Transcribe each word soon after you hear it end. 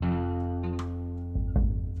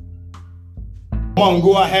Come on,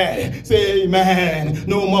 go ahead. Say amen.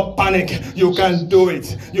 No more panic. You can do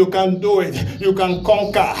it. You can do it. You can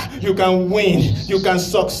conquer. You can win. You can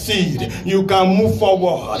succeed. You can move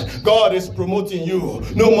forward. God is promoting you.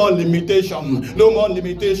 No more limitation. No more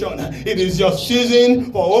limitation. It is your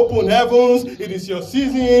season for open heavens. It is your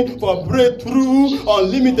season for breakthrough,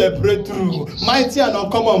 unlimited breakthrough, mighty and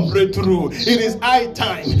uncommon breakthrough. It is high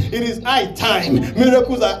time. It is high time.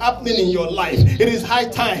 Miracles are happening in your life. It is high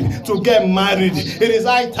time to get married. It is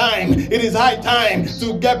high time. It is high time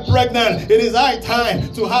to get pregnant. It is high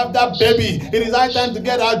time to have that baby. It is high time to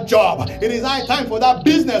get that job. It is high time for that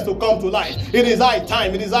business to come to life. It is high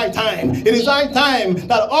time. It is high time. It is high time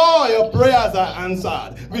that all your prayers are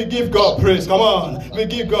answered. We give God praise. Come on. We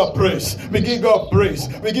give God praise. We give God praise.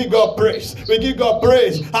 We give God praise. We give God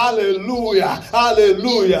praise. Hallelujah.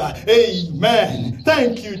 Hallelujah. Amen.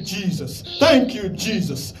 Thank you, Jesus. Thank you,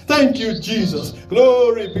 Jesus. Thank you, Jesus.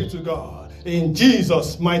 Glory be to God. In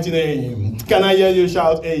Jesus' mighty name. Can I hear you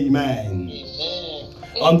shout amen? Amen.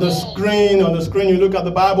 On the screen, you look at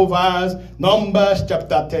the Bible verse, Numbers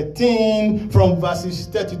chapter 13 from verses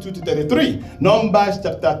 32 to 33. Numbers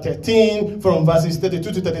chapter 13 from verses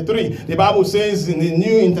 32 to 33. The Bible says in the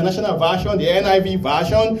New International Version, the NIV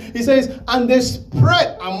version, it says, and they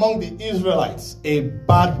spread among the Israelites a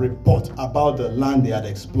bad report about the land they had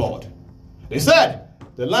explored. They said,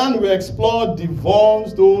 the land we explored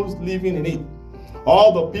devours those living in it.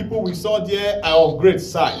 All the people we saw there are of great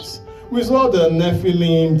size. We saw the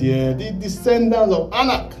Nephilim there, the descendants of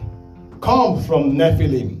Anak come from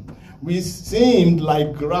Nephilim. We seemed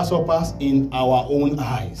like grasshoppers in our own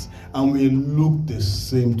eyes, and we looked the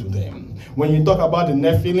same to them. When you talk about the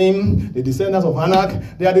Nephilim, the descendants of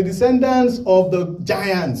Anak, they are the descendants of the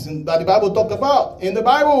giants that the Bible talked about in the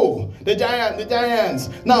Bible. The giants.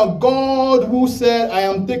 Now, God who said, I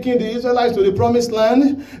am taking the Israelites to the promised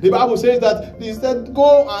land, the Bible says that he said,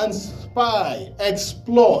 go and spy,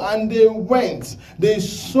 explore, and they went. They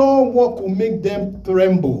saw what could make them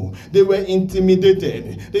tremble. They were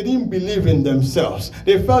intimidated. They didn't believe in themselves.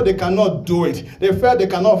 They felt they cannot do it. They felt they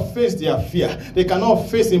cannot face their fear. They cannot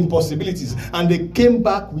face impossibilities. And they came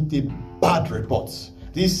back with a bad report.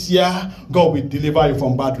 This year, God will deliver you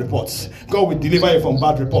from bad reports. God will deliver you from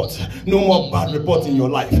bad reports. No more bad reports in your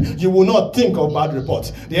life. You will not think of bad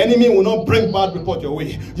reports. The enemy will not bring bad report your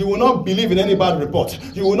way. You will not believe in any bad report.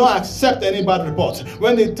 You will not accept any bad report.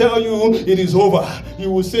 When they tell you it is over,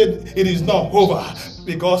 you will say it is not over.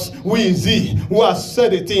 Because who is he who has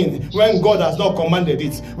said a thing when God has not commanded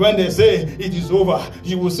it? When they say it is over,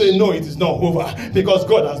 you will say no, it is not over, because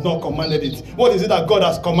God has not commanded it. What is it that God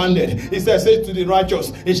has commanded? He says, say to the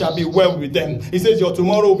righteous, it shall be well with them. He says your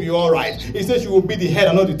tomorrow will be all right. He says you will be the head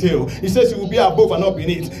and not the tail. He says you will be above and not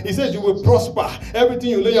beneath. He says you will prosper. Everything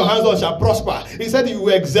you lay your hands on shall prosper. He said you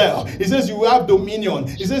will excel. He says you will have dominion.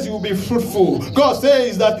 He says you will be fruitful. God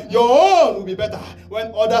says that your own will be better.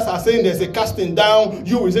 When others are saying there's a casting down,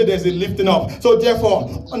 you will say there's a lifting up. So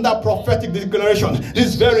therefore, under prophetic declaration,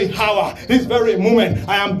 this very hour, this very moment,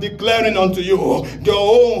 I am declaring unto you,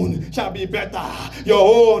 your own shall be better. Your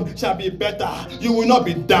own shall be better. You will not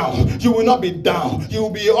be down. You will not be down. You will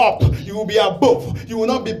be up. You will be above. You will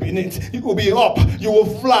not be beneath. You will be up. You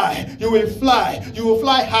will fly. You will fly. You will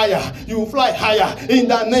fly higher. You will fly higher in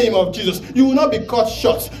the name of Jesus. You will not be cut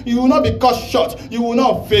short. You will not be cut short. You will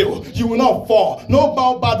not fail. You will not fall. No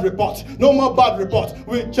more bad report. No more bad report.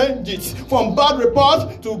 We change it from bad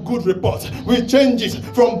report to good report. We change it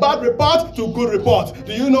from bad report to good report.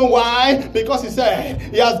 Do you know why? Because he said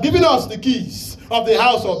he has given us the keys of the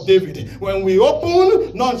house of David. When we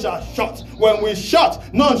open, none shall shut. When we shut,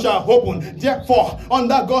 none shall open. Therefore,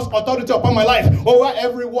 under God's authority upon my life, over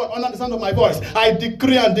everyone under the sound of my voice, I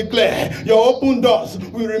decree and declare your open doors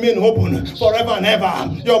will remain open forever and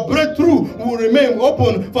ever. Your breakthrough will remain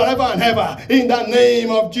open forever and ever. In the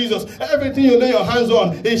name of Jesus, everything you lay your hands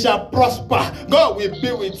on, it shall prosper. God will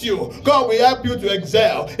be with you. God will help you to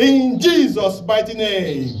excel. In Jesus' mighty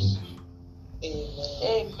name.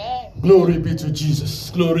 Amen. Glory be to Jesus.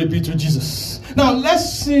 Glory be to Jesus. Now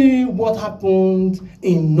let's see what happened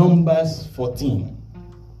in Numbers 14.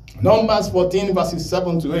 Numbers 14 verses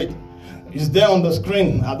 7 to 8. It's there on the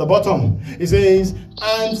screen at the bottom. It says,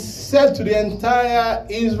 and said to the entire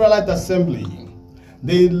Israelite assembly,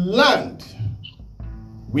 the land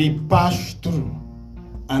we passed through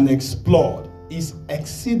and explored is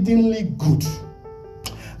exceedingly good.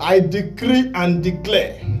 I decree and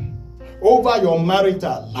declare over your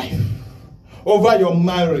marital life, over your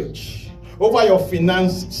marriage, over your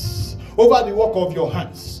finances, over the work of your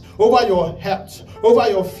hands, over your health, over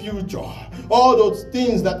your future, all those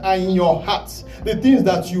things that are in your heart, the things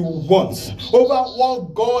that you want, over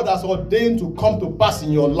what God has ordained to come to pass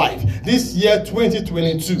in your life. This year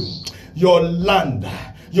 2022, your land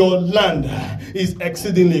is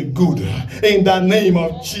exceedingly good in the name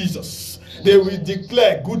of Jesus. They will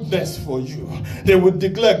declare goodness for you. They will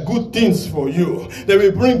declare good things for you. They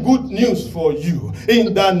will bring good news for you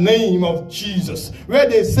in the name of Jesus. Where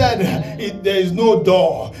they said there is no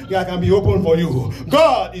door that can be opened for you,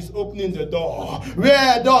 God is opening the door.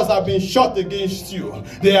 Where doors have been shut against you,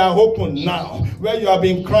 they are open now. Where you have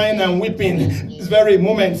been crying and weeping, this very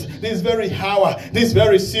moment, this very hour, this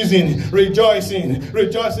very season, rejoicing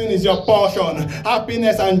is your portion.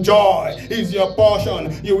 Happiness and joy is your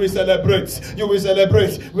portion. You will celebrate. You will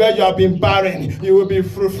celebrate. Where you have been barren, you will be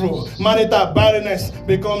fruitful. Marital barrenness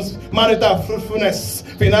becomes marital fruitfulness.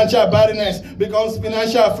 Financial barrenness becomes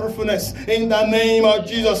financial fruitfulness. In the name of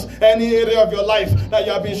Jesus, any area of your life that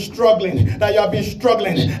you have been struggling,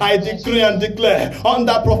 I decree and declare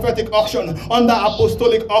under prophetic auction, under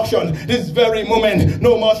apostolic auction, this very moment,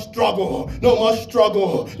 no more struggle, no more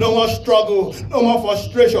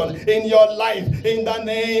frustration in your life. In the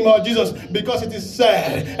name of Jesus, because it is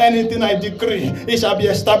said, anything I decree, it shall be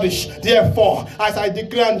established. Therefore, as I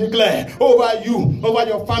declare and declare over you, over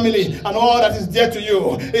your family, and all that is dear to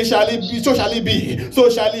you, it shall be, so shall it be, so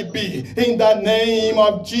shall it be. In the name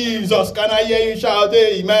of Jesus, can I hear you shout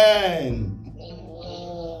amen?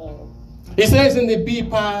 He says in the B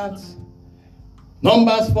part,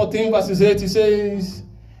 Numbers 14 verses 8, he says,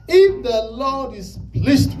 if the Lord is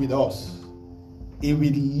pleased with us, he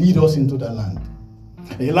will lead us into the land,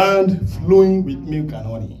 a land flowing with milk and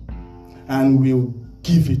honey, and will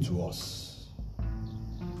give it to us.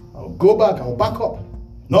 I'll back up.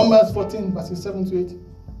 Numbers 14 verses 7 to 8.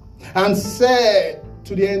 And said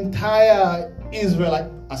to the entire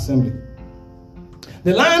Israelite assembly,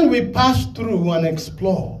 the land we passed through and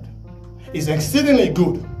explored is exceedingly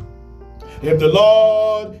good. If the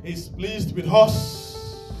Lord is pleased with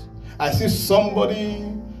us, I see somebody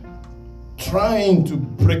trying to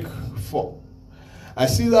break forth. I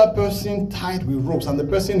see that person tied with ropes, and the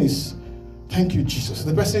person is, thank you, Jesus.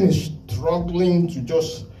 The person is struggling to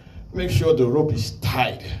just make sure the rope is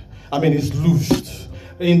tied. It's loosed.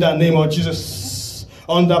 In the name of Jesus,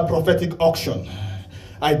 under prophetic auction,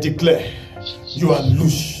 I declare, you are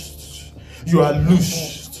loosed. You are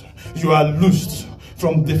loosed. You are loosed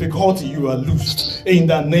from difficulty. You are loosed in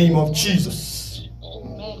the name of Jesus.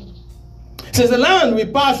 Amen. It says the land we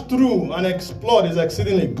passed through and explored is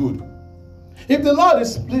exceedingly good. If the Lord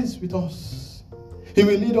is pleased with us, he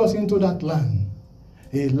will lead us into that land,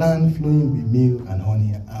 a land flowing with milk and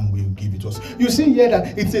honey, and will give it to us. You see here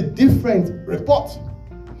that it's a different report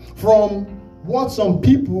from what some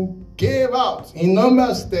people gave out in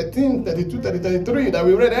Numbers 13, 32, 33 that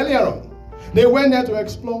we read earlier on. They went there to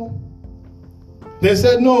explore. They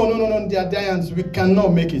said, no, they are giants. We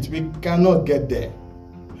cannot make it. We cannot get there.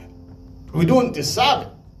 We don't deserve it.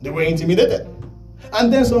 They were intimidated.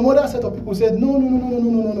 And then some other set of people said,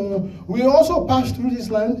 no. We also passed through this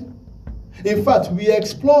land. In fact, we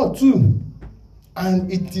explored too.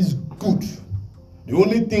 And it is good. The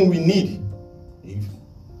only thing we need,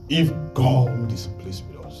 if God is pleased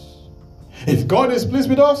with us. If God is pleased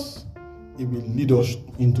with us, he will lead us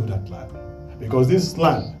into that land. Because this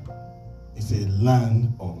land is a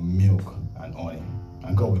land of milk and honey.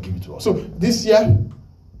 And God will give it to us. So this year,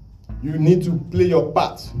 you need to play your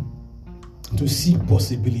part to see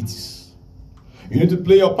possibilities. You need to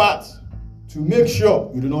play your part to make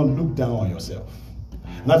sure you do not look down on yourself.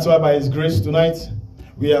 And that's why by his grace tonight,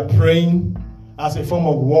 we are praying as a form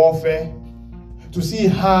of warfare to see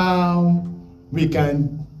how we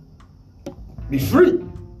can be free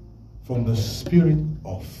from the spirit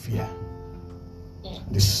of fear,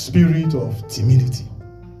 the spirit of timidity,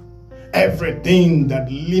 everything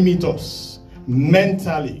that limits us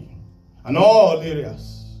mentally and all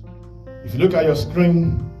areas. If you look at your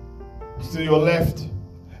screen, to your left,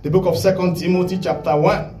 the book of 2 Timothy chapter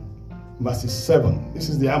 1, verses 7. This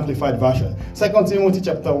is the Amplified Version. 2 Timothy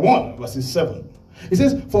chapter 1, verses 7. It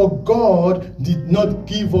says, for God did not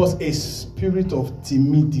give us a spirit of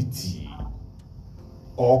timidity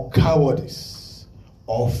or cowardice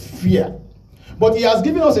or fear, but he has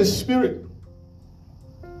given us a spirit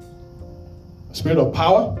of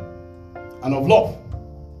power and of love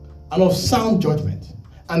and of sound judgment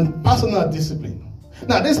and personal discipline.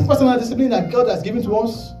 Now, this personal discipline that God has given to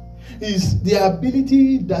us is the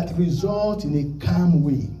ability that results in a calm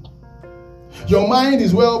way. Your mind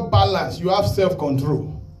is well balanced. You have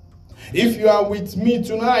self-control. If you are with me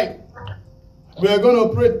tonight, We are going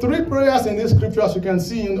to pray 3 prayers in this scripture, as you can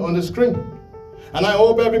see on the screen. And I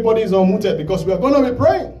hope everybody is unmuted, because we are going to be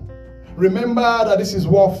praying. Remember that this is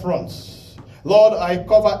war front. Lord, I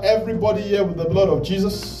cover everybody here with the blood of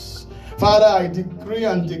Jesus. Father, I decree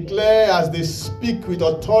and declare as they speak with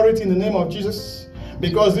authority in the name of Jesus,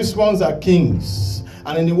 because these ones are kings.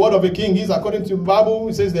 And in the word of a king is, according to the Bible,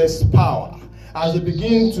 it says there's power. As they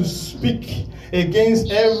begin to speak against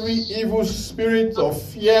every evil spirit of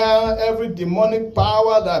fear, every demonic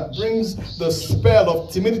power that brings the spell of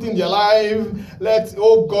timidity in their life, let,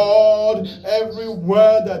 oh God, every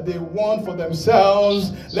word that they want for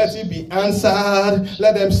themselves, let it be answered.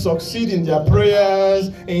 Let them succeed in their prayers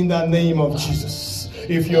in the name of Jesus.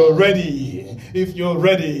 If you're ready,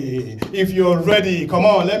 come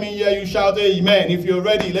on, let me hear you shout amen. If you're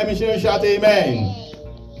ready, let me hear you shout amen.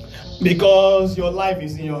 Because your life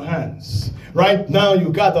is in your hands. Right now, you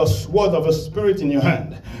got the sword of the Spirit in your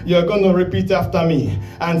hand. You're going to repeat after me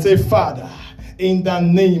and say, Father, in the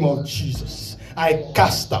name of Jesus, I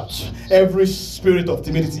cast out every spirit of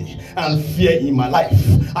timidity and fear in my life.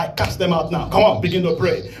 I cast them out now. Come on, begin to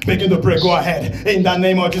pray. Begin to pray. Go ahead. In the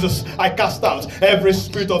name of Jesus, I cast out every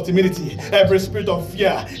spirit of timidity, every spirit of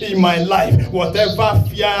fear in my life. Whatever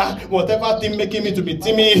fear, whatever thing making me to be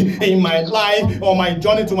timid in my life or my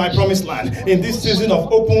journey to my promised land, in this season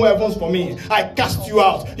of open heavens for me, I cast you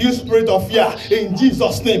out. You spirit of fear, in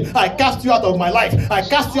Jesus' name, I cast you out of my life. I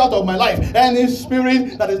cast you out of my life. Any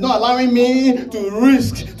spirit that is not allowing me to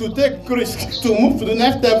risk, to take risks, to move to the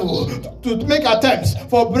next level, to make attempts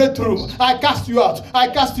for breakthrough, I cast you out. I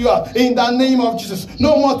cast you out in the name of Jesus.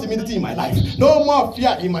 No more timidity in my life. No more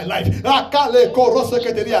fear in my life.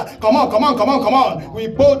 Come on.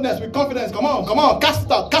 With boldness, with confidence. Come on. Cast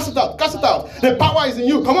it out. The power is in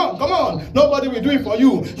you. Come on. Nobody will do it for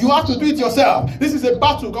you. You have to do it yourself. This is a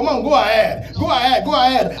battle. Come on, go ahead.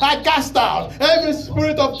 I cast out every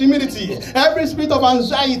spirit of timidity, every spirit of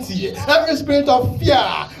anxiety, every spirit of fear,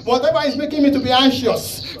 whatever is making me to be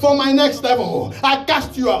anxious for my next level. I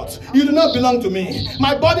cast you out. You do not belong to me.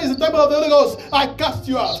 My body is the temple of the Holy Ghost. I cast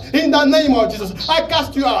you out in the name of Jesus. I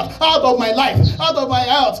cast you out of my life, out of my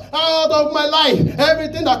health, out of my life.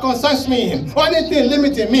 Everything that concerns me, anything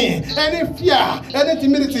limiting me, any fear, any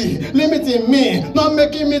timidity limiting me, not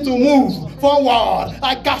making me to move forward,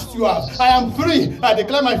 I cast you out. I am free. I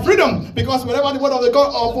declare my freedom, because wherever the word of the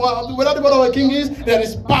God, wherever the word of the king is, there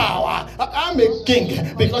is power. I'm a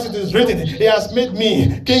king because it is written, He has made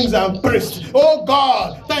me kings and priests. Oh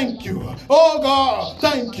God, thank you. Oh God,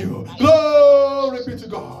 thank you. Glory be to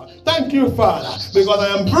God. Thank you, Father, because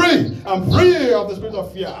I am free. I'm free of the spirit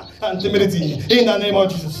of fear and timidity in the name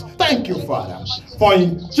of Jesus. Thank you, Father, for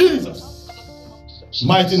in Jesus'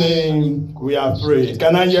 mighty name we have prayed.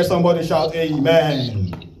 Can I hear somebody shout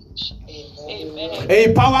amen? Amen.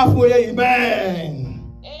 A powerful amen.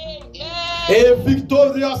 Amen. A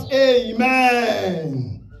victorious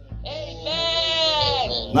amen.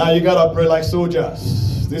 Amen. Now you gotta pray like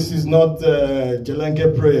soldiers. This is not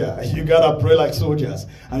Jelenke prayer. You gotta pray like soldiers,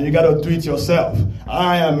 and you gotta do it yourself.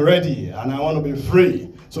 I am ready, and I want to be free.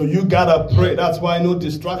 So you gotta pray. That's why no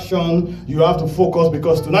distraction. You have to focus,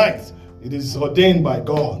 because tonight it is ordained by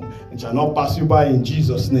God. It shall not pass you by in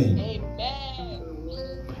Jesus' name.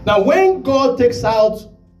 Amen. Now, when God takes out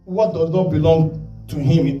what does not belong to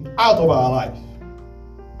Him out of our life,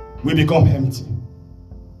 we become empty.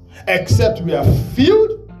 Except we are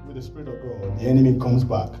filled with the Spirit of God, the enemy comes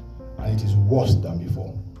back, and it is worse than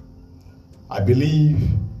before. I believe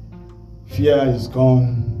fear is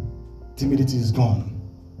gone, timidity is gone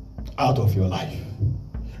out of your life.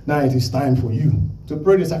 Now it is time for you to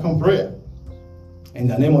pray the second prayer. In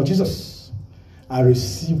the name of Jesus, I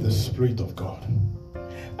receive the Spirit of God.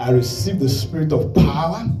 I receive the Spirit of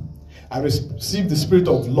power. I receive the Spirit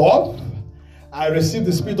of love. I receive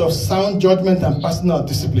the spirit of sound judgment and personal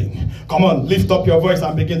discipline. Come on, lift up your voice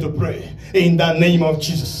and begin to pray. In the name of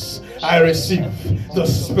Jesus, I receive the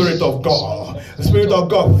Spirit of God. The Spirit of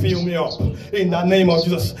God, fill me up. In the name of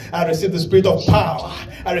Jesus, I receive the Spirit of power.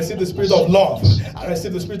 I receive the Spirit of love. I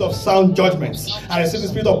receive the Spirit of sound judgments. I receive the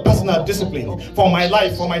Spirit of personal discipline for my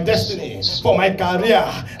life, for my destiny, for my career.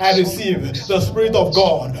 I receive the Spirit of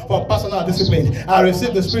God for personal discipline. I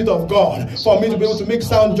receive the Spirit of God for me to be able to make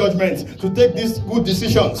sound judgments, to take these good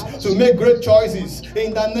decisions, to make great choices.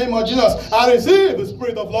 In the name of Jesus, I receive the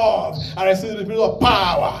Spirit of love. I receive the Spirit of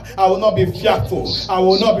power. I will not be fearful. I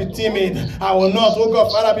will not be timid. I will not, oh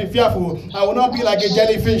God, Father, be fearful. I will not be like a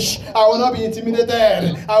jellyfish. I will not be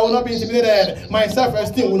intimidated. I will not be intimidated. My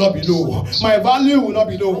self-esteem will not be low. My value will not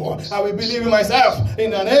be low. I will believe in myself.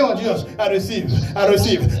 In the name of Jesus, I receive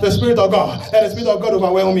the Spirit of God. Let the Spirit of God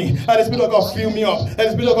overwhelm me. Let the Spirit of God fill me up. Let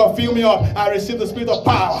the Spirit of God fill me up. I receive the Spirit of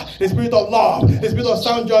power, the Spirit of love, the Spirit of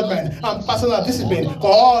sound judgment, and personal discipline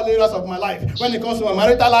for all areas of my life. When it comes to my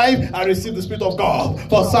marital life, I receive the Spirit of God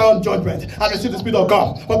for sound judgment. I receive the Spirit of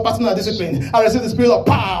God for personal discipline. I receive the Spirit of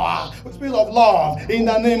power, the Spirit of love, in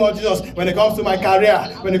the name of Jesus. When it comes to my career,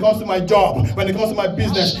 when it comes to my job, when it comes to my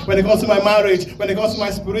business, when it comes to my marriage, when it comes to my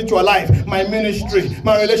spiritual life, my ministry,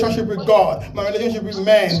 my relationship with God, my relationship with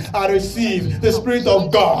men, I receive the Spirit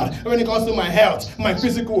of God. When it comes to my health, my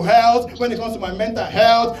physical health, when it comes to my mental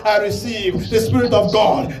health, I receive the Spirit of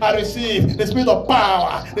God. I receive the Spirit of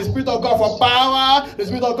power, the Spirit of God for power, the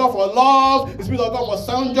Spirit of God for love, the Spirit of God for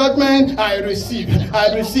sound judgment. I receive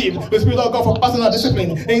the Spirit of God for personal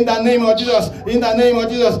discipline. In the name of Jesus, in the name of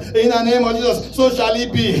Jesus, in the name of Jesus. So shall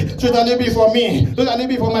it be. So shall it be for me. So shall it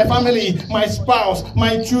be for my family, my spouse,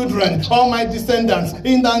 my children, all my descendants.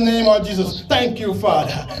 In the name of Jesus. Thank you,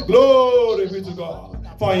 Father. Glory be to God.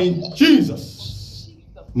 For in Jesus'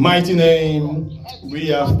 mighty name we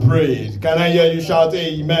have prayed. Can I hear you shout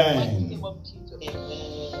amen?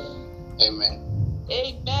 Amen.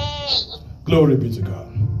 Amen. Glory be to God.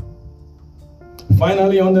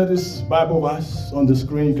 Finally, under this Bible verse on the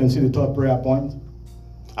screen, you can see the third prayer point.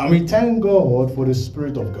 And we thank God for the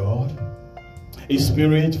Spirit of God, a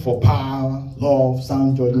spirit for power, love,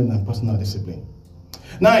 sound judgment, and personal discipline.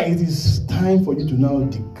 Now it is time for you to now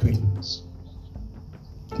decree.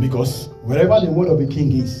 Because wherever the word of the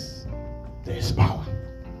king is, there is power.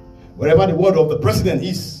 Wherever the word of the president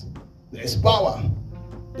is, there is power.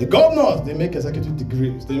 The governors, they make executive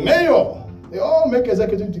decrees. The mayor, they all make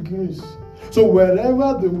executive decrees. So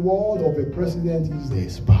wherever the word of a president is, there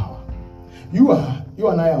is power. You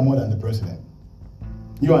and I are more than the president.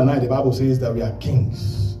 You and I, the Bible says that we are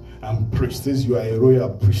kings and priests. You are a royal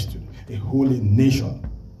priesthood, a holy nation.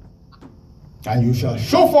 And you shall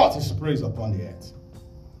show forth his praise upon the earth.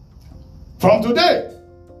 From today,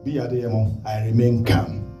 I remain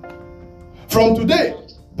calm. From today,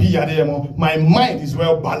 my mind is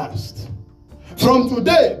well balanced. From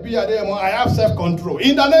today, I have self-control.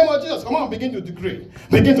 In the name of Jesus, come on, begin to decree.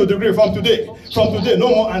 Begin to decree from today. From today, no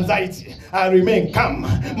more anxiety. I remain calm.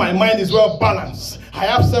 My mind is well balanced. I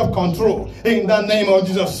have self-control. In the name of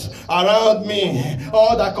Jesus, around me,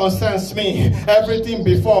 all that concerns me, everything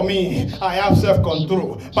before me, I have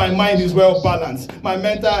self-control. My mind is well balanced. My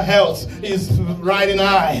mental health is riding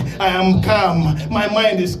high. I am calm. My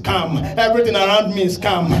mind is calm. Everything around me is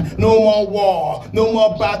calm. No more war. No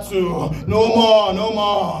more battle. No more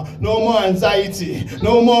anxiety.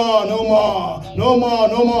 No more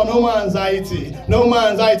anxiety. No more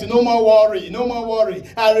anxiety. No more worry. No more worry.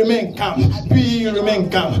 I remain calm.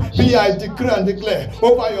 Remain calm. I decree and declare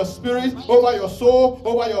over your spirit, over your soul,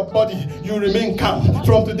 over your body, you remain calm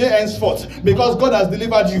from today henceforth, because God has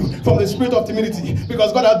delivered you from the spirit of timidity,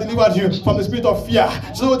 because God has delivered you from the spirit of fear.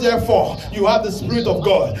 So therefore, you have the Spirit of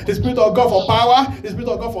God, the Spirit of God for power, the Spirit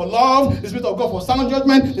of God for love, the Spirit of God for sound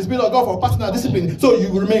judgment, the Spirit of God for personal discipline. So you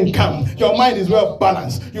remain calm. Your mind is well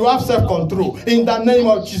balanced. You have self-control. In the name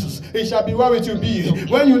of Jesus, it shall be well with you. Be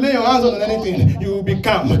when you lay your hands on anything, you will be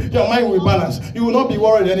calm. Your mind will be balanced. You will not be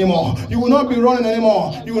worried anymore. You will not be running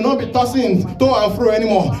anymore. You will not be tossing to and fro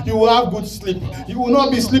anymore. You will have good sleep. You will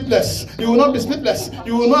not be sleepless. You will not be sleepless.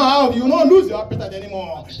 You will not lose your appetite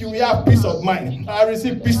anymore. You will have peace of mind. I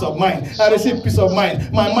receive peace of mind. I receive peace of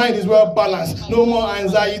mind. My mind is well balanced. No more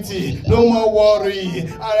anxiety. No more worry.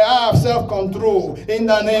 I have self-control in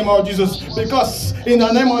the name of Jesus. Because in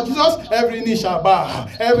the name of Jesus, every knee shall bow.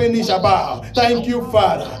 Every knee shall bow. Thank you,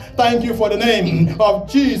 Father. Thank you for the name of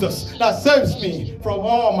Jesus that saves me from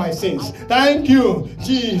all my sins. Thank you,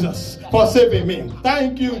 Jesus, for saving me.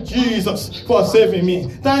 Thank you, Jesus, for saving me.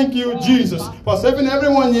 Thank you, Jesus, for saving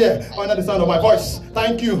everyone here under the sound of my voice.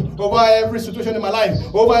 Thank you over every situation in my life,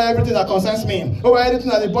 over everything that concerns me, over everything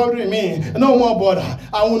that is bothering me. No more bother.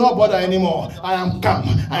 I will not bother anymore. I am calm.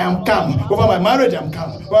 I am calm. Over my marriage, I'm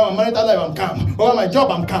calm. Over my marital life, I'm calm. Over my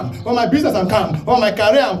job, I'm calm. Over my business, I'm calm. Over my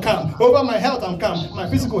career, I'm calm. Over my health, I'm calm. My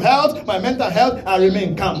physical health, my mental health, I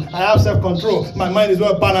remain calm. I have self-control. My mind is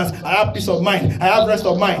well balanced. I have peace of mind. I have rest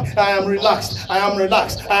of mind. I am relaxed. I am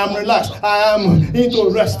relaxed. I am relaxed. I am into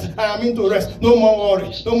rest. I am into rest. No more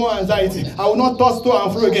worry. No more anxiety. I will not toss to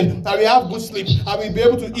and fro again. I will have good sleep. I will be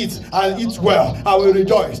able to eat and eat well. I will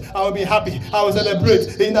rejoice. I will be happy. I will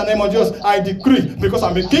celebrate. In the name of Jesus, I decree, because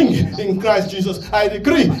I'm a king in Christ Jesus. I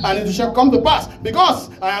decree, and it shall come to pass, because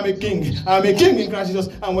I am a king. I am a king in Christ Jesus.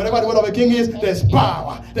 And wherever the word of a king is, there's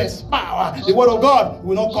power. There's power. The word of God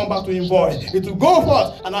will not come back to him void. It will go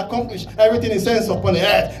forth and accomplish everything it sends upon the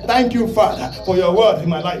earth. Thank you, Father, for your word in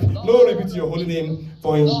my life. Glory be to your holy name.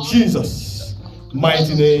 For in Jesus'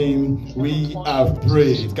 mighty name we have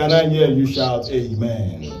prayed. Can I hear you shout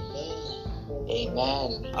amen?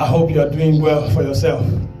 Amen. I hope you are doing well for yourself.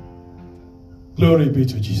 Glory be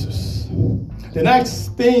to Jesus. The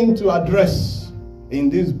next thing to address in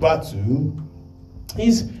this battle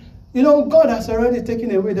is, God has already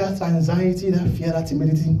taken away that anxiety, that fear, that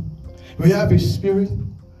timidity. We have His Spirit,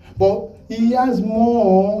 but He has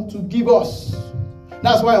more to give us.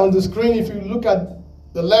 That's why on the screen, if you look at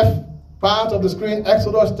the left part of the screen,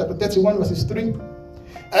 Exodus chapter 31 verses 3.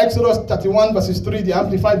 Exodus 31 verses 3, the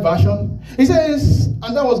Amplified Version. He says,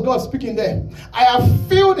 and that was God speaking there, I have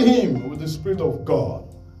filled him with the Spirit of God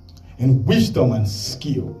in wisdom and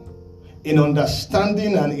skill, in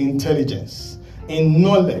understanding and intelligence, in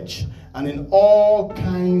knowledge, and in all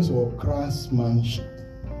kinds of craftsmanship.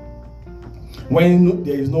 When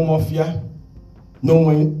there is no more fear, no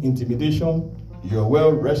more intimidation, you're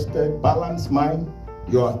well rested, balanced mind,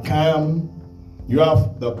 you are calm, you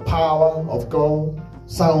have the power of God,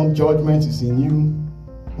 sound judgment is in you.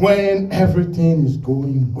 When everything is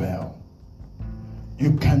going well,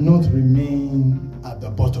 you cannot remain at the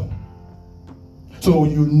bottom. So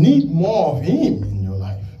you need more of Him in your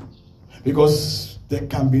life, because there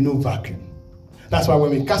can be no vacuum. That's why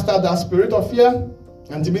when we cast out that spirit of fear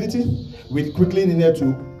and timidity, we quickly need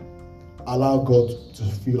to allow God to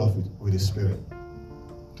fill us with His Spirit.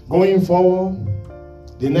 Going forward,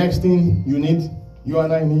 the next thing you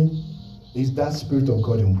and I need, is that Spirit of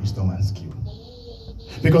God in wisdom and skill.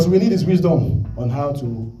 Because we need His wisdom on how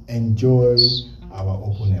to enjoy our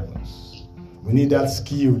open heavens. We need that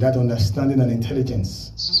skill, that understanding and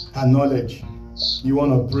intelligence and knowledge. You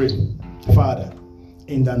want to pray, Father,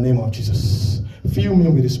 in the name of Jesus, fill me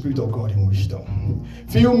with the Spirit of God in wisdom.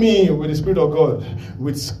 Fill me with the Spirit of God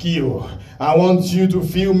with skill. I want you to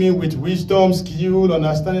fill me with wisdom, skill,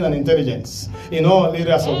 understanding, and intelligence in all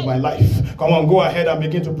areas of my life. Come on, go ahead and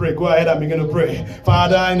begin to pray. Go ahead and begin to pray.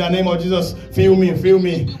 Father, in the name of Jesus, fill me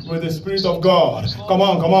with the Spirit of God. Come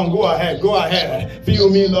on, go ahead. Fill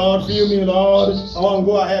me, Lord. Come on,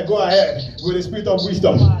 go ahead with the Spirit of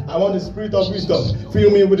wisdom. I want the Spirit of wisdom. Fill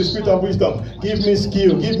me with the Spirit of wisdom. Give me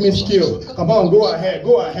skill. Come on, go ahead.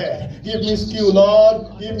 Give me skill,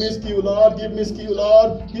 Lord. Give me skill, Lord. Give me,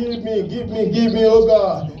 oh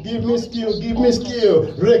God. Give me skill. Give me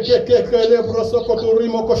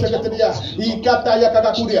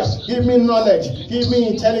knowledge. Give me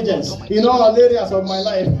intelligence in all areas of my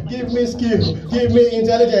life. Give me skill. Give me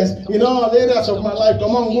intelligence in all areas of my life.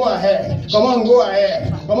 Come on, go ahead. Come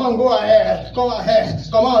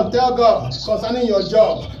on, tell God concerning your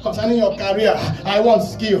job, concerning your career. I want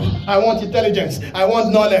skill. I want intelligence. I want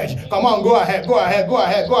knowledge. Come on, go ahead. In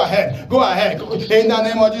the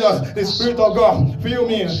name of Jesus, the Spirit of God, fill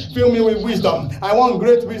me with wisdom. I want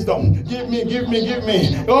great wisdom. Give me.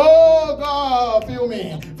 Oh God, fill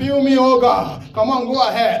me, oh God. Come on, go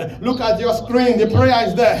ahead. Look at your screen. The prayer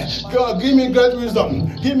is there. God, give me great wisdom.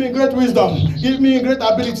 Give me great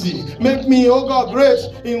ability. Make me, oh God, great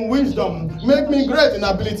in wisdom. Make me great in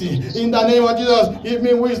ability. In the name of Jesus, give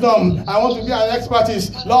me wisdom. I want to be an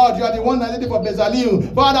expertise. Lord, you are the one that did it for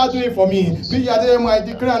Bezalel. Father, do it for me. Be Yadem, I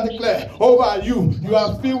declare and declare over you. You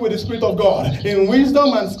are filled with the Spirit of God in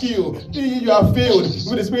wisdom and skill. Be you are filled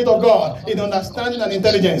with the Spirit of God in understanding and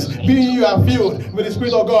intelligence. Be you are filled with the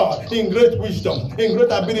Spirit of God in great wisdom, in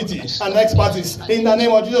great ability and expertise. In the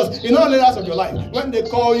name of Jesus, in all areas of your life, when they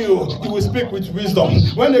call you, you will speak with wisdom.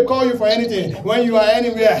 When they call you for anything, when you are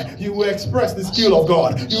anywhere, you will express the skill of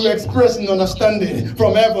God. You will express an understanding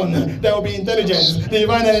from heaven. There will be intelligence,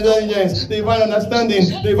 divine intelligence, divine understanding,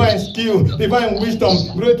 divine skill, divine wisdom,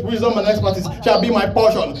 great wisdom and expertise shall be my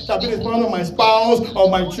portion, shall be the portion of my spouse, of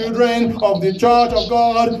my children, of the church of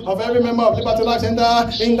God, of every member of Liberty Life Center,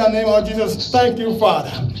 in the name of Jesus. Thank you,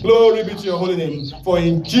 Father. Glory be to your holy name. For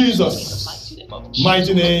in Jesus'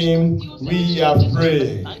 mighty name we have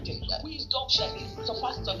prayed.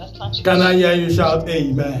 Can I hear you shout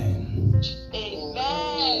amen?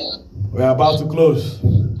 Amen. We're about to close.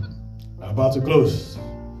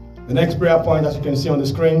 The next prayer point, as you can see on the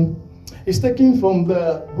screen, is taken from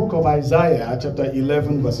the book of Isaiah, chapter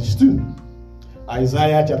 11, verses 2.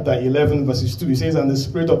 Isaiah chapter 11 verses 2, it says, and the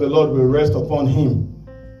Spirit of the Lord will rest upon him,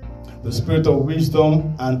 the Spirit of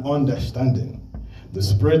wisdom and understanding, the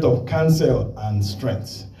Spirit of counsel and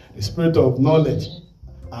strength, the Spirit of knowledge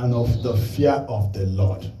and of the fear of the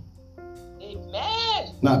Lord.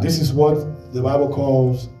 Amen. Now, this is what the Bible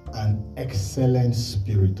calls an excellent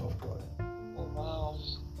Spirit of God. Oh, wow.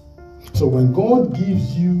 So when God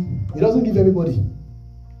gives you, he doesn't give everybody.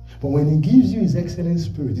 But when he gives you his excellent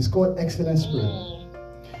Spirit, it's called excellent Spirit.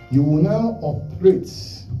 You will now operate.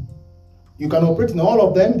 You can operate in all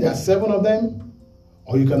of them. There are 7 of them.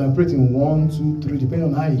 Or you can operate in 1, 2, 3, depending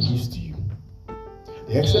on how he gives to you.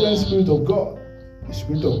 The excellent Spirit of God, the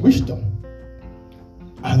Spirit of wisdom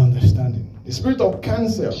and understanding, the Spirit of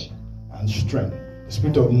counsel and strength, the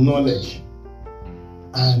Spirit of knowledge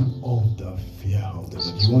and of the fear of the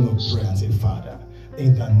Lord. You want to pray and say, Father,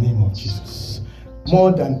 in the name of Jesus,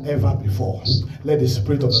 more than ever before, let the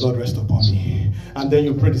Spirit of the Lord rest upon me. And then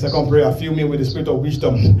you pray the second prayer, fill me with the Spirit of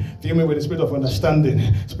wisdom, fill me with the Spirit of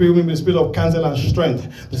understanding, fill me with the Spirit of counsel and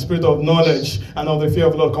strength, the Spirit of knowledge and of the fear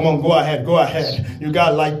of the Lord. Come on, go ahead, go ahead. You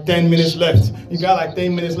got like 10 minutes left. You got like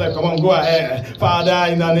 10 minutes left. Come on, go ahead.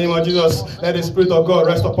 Father, in the name of Jesus, let the Spirit of God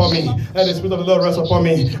rest upon me. Let the Spirit of the Lord rest upon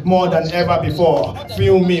me more than ever before.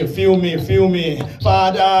 Fill me, fill me, fill me.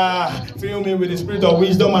 Father, fill me with the Spirit of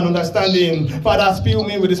wisdom and understanding. Father, fill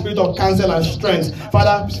me with the Spirit of counsel and strength.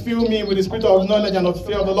 Father, fill me with the Spirit of knowledge and of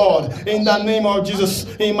fear of the Lord. In the name of Jesus,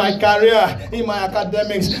 in my career, in my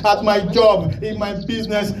academics, at my job, in my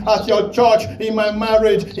business, at your church, in my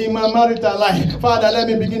marriage, in my marital life. Father, let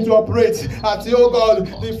me begin to operate at, oh God,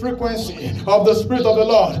 the frequency of the Spirit of the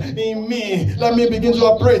Lord in me. Let me begin to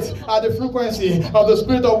operate at the frequency of the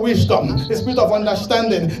Spirit of wisdom, the Spirit of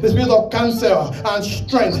understanding, the Spirit of counsel and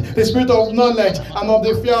strength, the Spirit of knowledge and of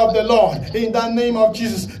the fear of the Lord. In the name of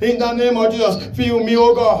Jesus, in the name of Jesus, fill me,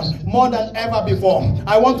 oh God, more than ever before.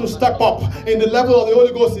 I want to step up in the level of the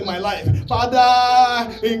Holy Ghost in my life.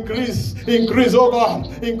 Father, increase, oh God,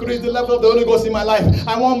 increase the level of the Holy Ghost in my life.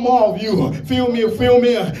 I want more of you. Fill me, fill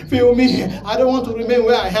me, fill me. I don't want to remain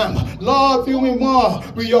where I am. Lord, fill me more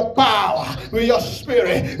with your power, with your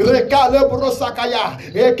spirit.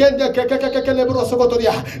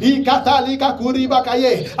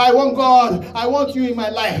 I want God, I want you in my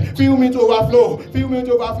life. Fill me to overflow, fill me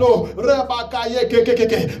to overflow.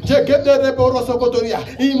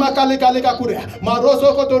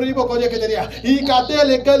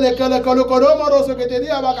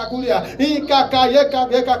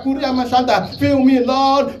 Fill me,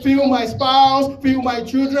 Lord, fill my spouse, fill my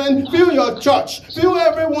children, fill your church, fill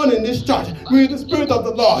everyone in this church with the Spirit of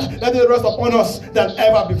the Lord. Let it rest upon us than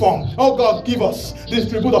ever before. Oh God, give us,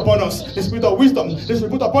 distribute upon us the Spirit of wisdom,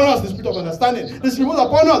 distribute upon us the Spirit of understanding, distribute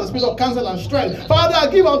upon us the Spirit of counsel and strength. Father,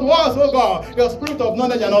 give unto us, oh God, your Spirit of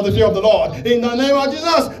knowledge and of the fear of the Lord. In the name of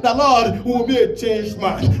Jesus, the Lord will be a changed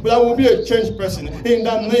man, that will be a changed person. In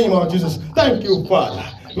the name of Jesus. Thank you, Father.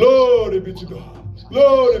 Glory be to God.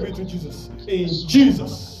 Glory be to Jesus. In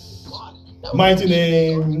Jesus' mighty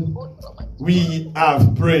name, we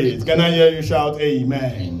have prayed. Can I hear you shout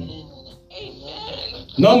amen? Amen.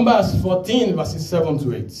 Numbers 14 verses 7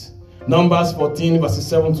 to 8. Numbers 14 verses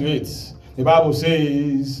 7 to 8. The Bible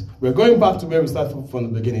says, we're going back to where we started from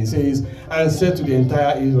the beginning. It says, and said to the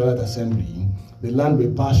entire Israelite assembly, the land we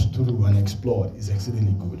passed through and explored is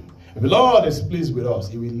exceedingly good. If the Lord is pleased with us,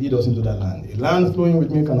 he will lead us into that land. A land flowing with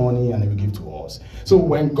milk and honey, and he will give to us. So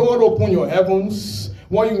when God opens your heavens,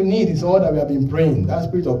 what you need is all that we have been praying. That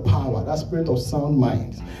spirit of power, that spirit of sound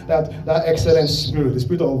mind, that excellent spirit, the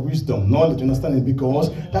spirit of wisdom, knowledge, understanding, because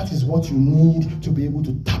that is what you need to be able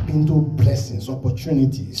to tap into blessings,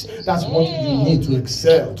 opportunities. That's what you need to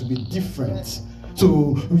excel, to be different.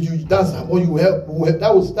 So that's what you help.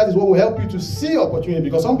 That is what will help you to see opportunity,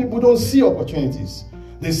 because some people don't see opportunities.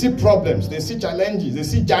 They see problems, they see challenges, they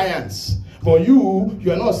see giants. But you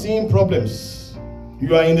are not seeing problems.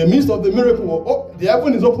 You are in the midst of the miracle. Oh, the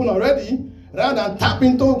heaven is open already. Rather than tap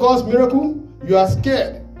into God's miracle, you are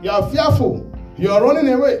scared. You are fearful. You are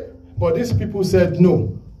running away. But these people said,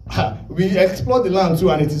 no. We explored the land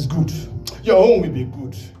too, and it is good. Your home will be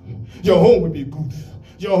good. Your home will be good.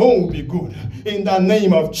 Your home will be good. In the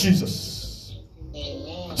name of Jesus.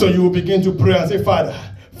 Amen. So you will begin to pray and say, Father,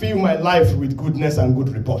 fill my life with goodness and good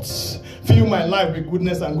reports. Fill my life with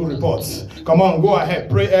goodness and good reports. Come on, go ahead.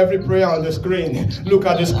 Pray every prayer on the screen. Look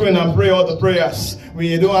at the screen and pray all the prayers.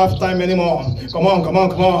 We don't have time anymore. Come on, come on,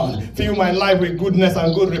 come on. Fill my life with goodness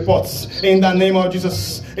and good reports. In the name of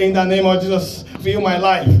Jesus. In the name of Jesus. Fill my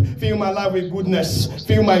life. Fill my life with goodness.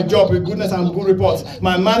 Fill my job with goodness and good reports.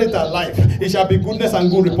 My marital life, it shall be goodness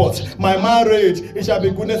and good reports. My marriage, it shall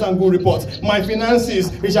be goodness and good reports. My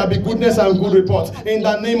finances, it shall be goodness and good reports. In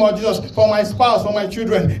the name of Jesus, for my spouse, for my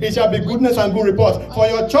children, it shall be goodness and good reports. For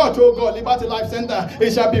your church, oh God, Liberty Life Center,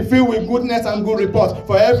 it shall be filled with goodness and good reports.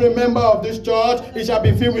 For every member of this church, it shall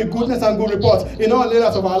be filled with goodness and good reports in all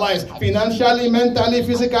areas of our lives, financially, mentally,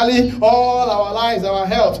 physically, all our lives, our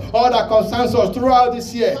health, all that concerns us throughout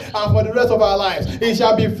this year and for the rest of our lives. It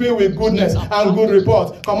shall be filled with goodness and good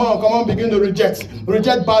reports. Come on, begin to reject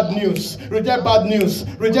bad news, reject bad news,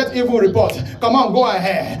 reject evil reports. Come on, go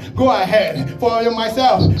ahead. For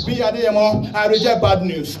myself, I reject bad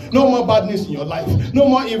news. No more bad news in your life. No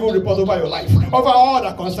more evil reports over your life, over all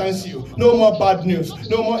that concerns you. No more bad news.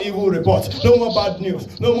 No more evil reports. No more bad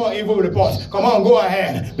news. No more evil reports. Come on, go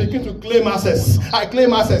ahead. Begin to claim access. I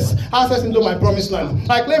claim access into my promised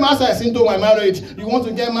land. I claim access into my marriage. You want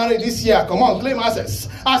to get married this year? Come on, claim access.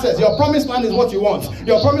 Your promised land is what you want.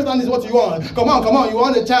 Your promised land is what you want. Come on. You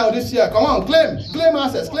want a child this year? Come on, claim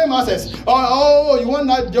access. Oh, you want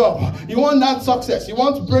that job. You want that success. You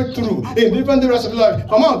want breakthrough in different areas of life.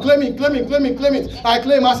 Come on, claim it. I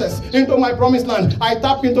claim access into my promised land. I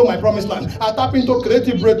tap into my promised land. I tap into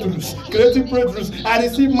creative breakthroughs. I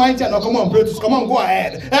receive mighty and uncommon breakthroughs. Come on, go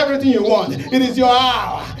ahead. Everything you want. It is your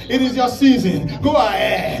hour. It is your season. Go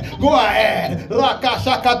ahead.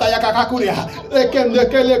 Rakashakata yakakakuria.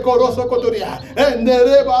 Ekendekele koroso kotoria.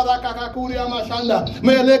 Endereba rakakakuria mashanda.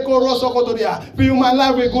 Mele koroso kotoria. Fill my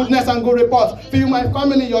life with goodness and good reports. Fill my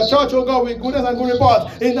family, your church, oh God, with goodness and good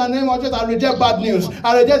reports. In the name of Jesus, I reject bad news.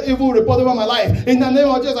 I reject evil reports over my life. In the name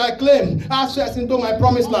of Jesus, I claim access into my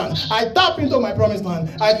promised land. I tap into my promised land.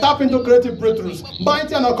 I tap into creative breakthroughs,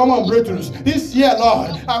 mighty and uncommon breakthroughs. This year,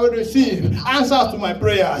 Lord, I will receive answers to my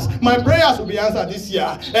prayers. My prayers will be answered this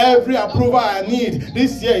year. Every approval I need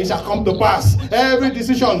this year, it shall come to pass. Every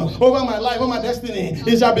decision over my life, over my destiny,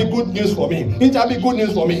 it shall be good news for me. It shall be good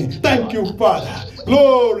news for me. Thank you, Father.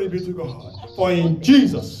 Glory be to God. For in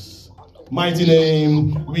Jesus' mighty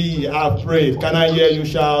name we have prayed. Can I hear you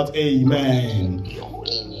shout amen?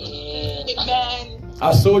 Amen.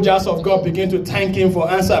 As soldiers of God begin to thank Him for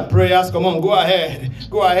answered prayers, come on, go ahead.